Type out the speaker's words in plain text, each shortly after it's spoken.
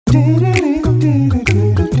Good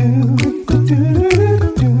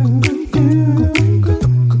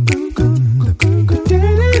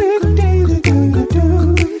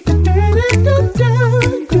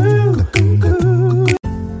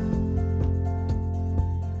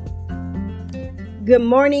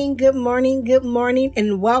morning, good morning, good morning,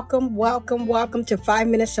 and welcome to 5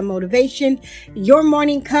 Minutes of Motivation, your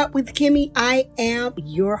morning cup with Kimmy. I am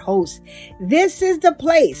your host. This is the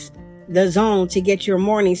place, the zone to get your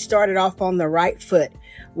morning started off on the right foot,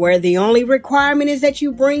 where the only requirement is that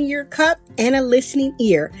you bring your cup and a listening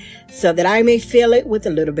ear so that I may fill it with a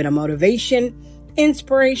little bit of motivation,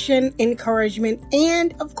 inspiration, encouragement,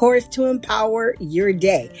 and of course to empower your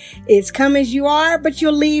day. It's come as you are, but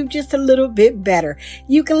you'll leave just a little bit better.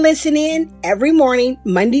 You can listen in every morning,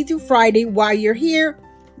 Monday through Friday while you're here.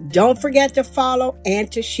 Don't forget to follow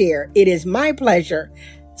and to share. It is my pleasure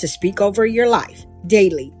to speak over your life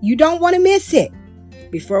daily. You don't want to miss it.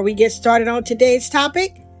 Before we get started on today's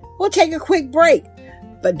topic, we'll take a quick break,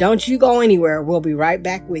 but don't you go anywhere. We'll be right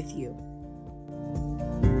back with you.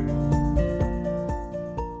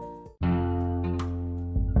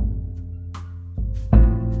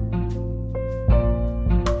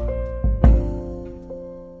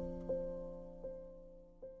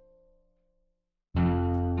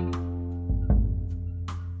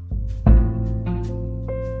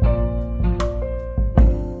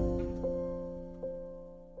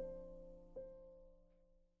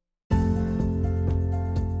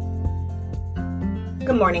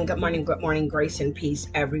 Good morning, grace and peace,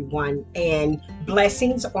 everyone, and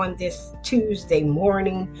blessings on this Tuesday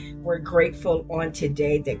morning. We're grateful on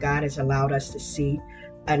today that God has allowed us to see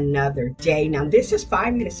another day. Now, this is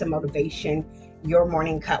 5 Minutes of Motivation, your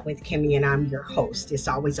morning cup with Kimmy, and I'm your host. It's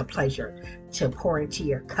always a pleasure to pour into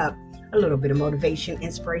your cup a little bit of motivation,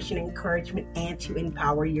 inspiration, encouragement, and to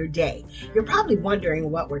empower your day. You're probably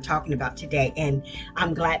wondering what we're talking about today, and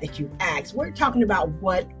I'm glad that you asked. We're talking about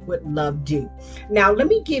what would love do. Now, let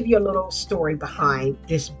me give you a little story behind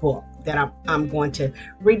this book that I'm going to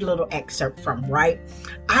read a little excerpt from, right?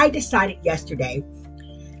 I decided yesterday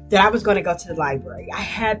that I was going to go to the library. I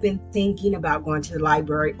had been thinking about going to the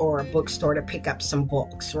library or a bookstore to pick up some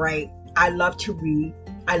books, right? I love to read.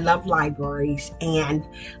 I love libraries and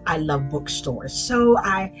I love bookstores. So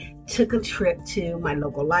I took a trip to my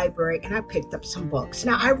local library and I picked up some books.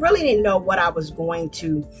 Now, I really didn't know what I was going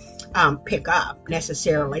to pick up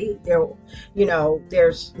necessarily.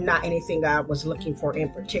 There's not anything I was looking for in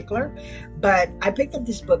particular, but I picked up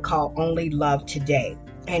this book called Only Love Today.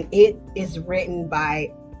 And it is written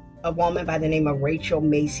by a woman by the name of Rachel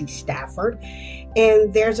Macy Stafford.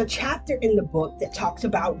 And there's a chapter in the book that talks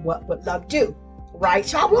about what would love do. Right.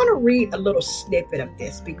 So I want to read a little snippet of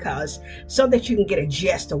this so that you can get a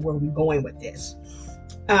gist of where we're going with this.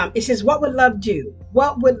 It says, what would love do?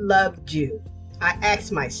 What would love do? I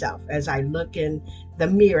ask myself as I look in the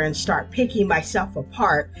mirror and start picking myself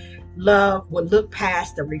apart. Love would look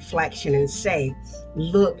past the reflection and say,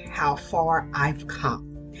 look how far I've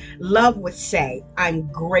come. Love would say,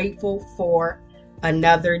 I'm grateful for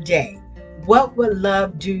another day. What would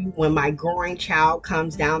love do when my growing child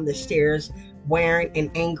comes down the stairs wearing an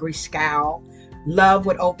angry scowl? Love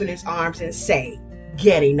would open his arms and say,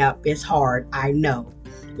 getting up is hard, I know.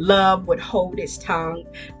 Love would hold its tongue.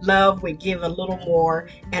 Love would give a little more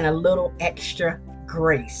and a little extra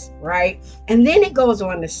grace, right? And then it goes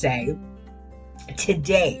on to say,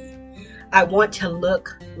 today, I want to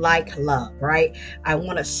look like love, right? I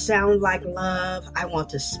want to sound like love. I want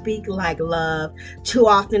to speak like love. Too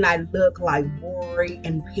often I look like worry,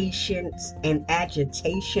 impatience, and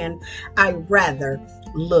agitation. I rather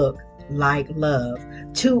look like love.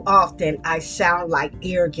 Too often I sound like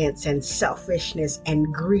arrogance and selfishness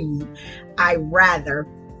and greed. I rather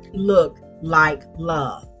look like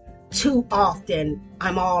love. Too often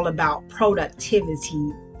I'm all about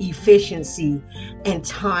productivity, efficiency, and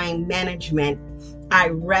time management. I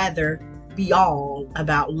rather be all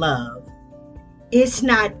about love. It's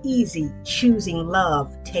not easy. Choosing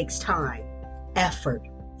love takes time, effort,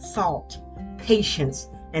 thought, patience,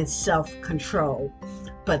 and self-control.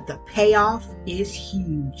 But the payoff is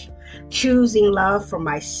huge. Choosing love for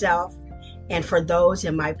myself and for those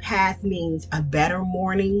in my path means a better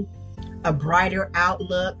morning, a brighter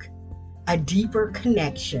outlook, a deeper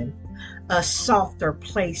connection, a softer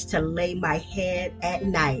place to lay my head at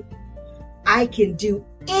night. I can do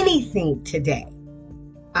anything today.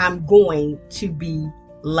 I'm going to be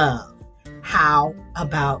love. How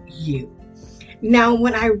about you? Now,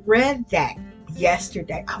 when I read that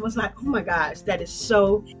yesterday, I was like, oh my gosh, that is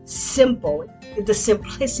so simple. The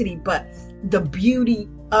simplicity, but the beauty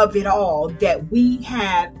of it all that we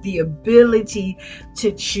have the ability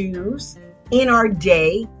to choose in our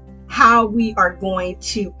day how we are going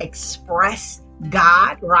to express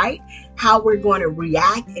God, right? How we're going to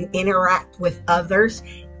react and interact with others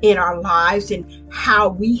in our lives, and how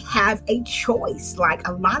we have a choice. Like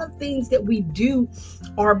a lot of things that we do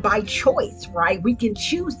are by choice, right? We can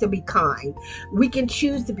choose to be kind. We can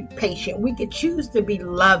choose to be patient. We can choose to be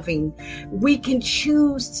loving. We can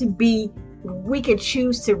choose to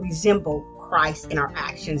resemble Christ in our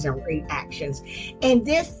actions and reactions. And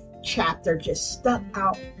this chapter just stuck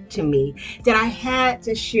out to me that I had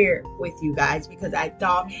to share with you guys, because I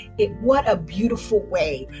thought what a beautiful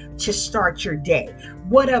way to start your day.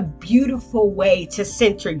 What a beautiful way to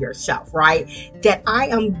center yourself, right? That I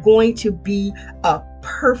am going to be a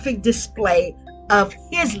perfect display of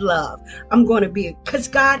his love. I'm going to be, because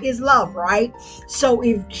God is love, right? So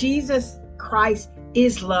if Jesus Christ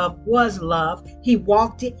is love, was love, he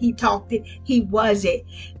walked it, he talked it, he was it,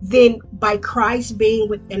 then by Christ being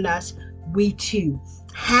within us, we too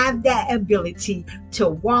have that ability to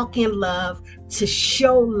walk in love, to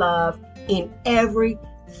show love in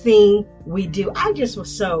everything we do.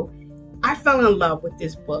 I fell in love with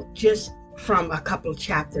this book just from a couple of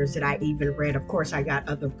chapters that I even read. Of course, I got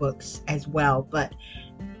other books as well, but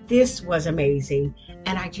this was amazing.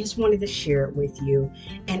 And I just wanted to share it with you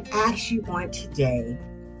and ask you on today,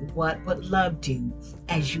 what would love do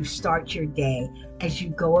as you start your day, as you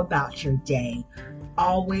go about your day?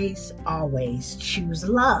 Always, always choose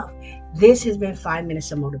love. This has been 5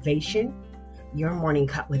 Minutes of Motivation, your morning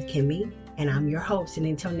cup with Kimmy, and I'm your host. And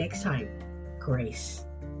until next time, grace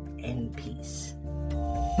and peace.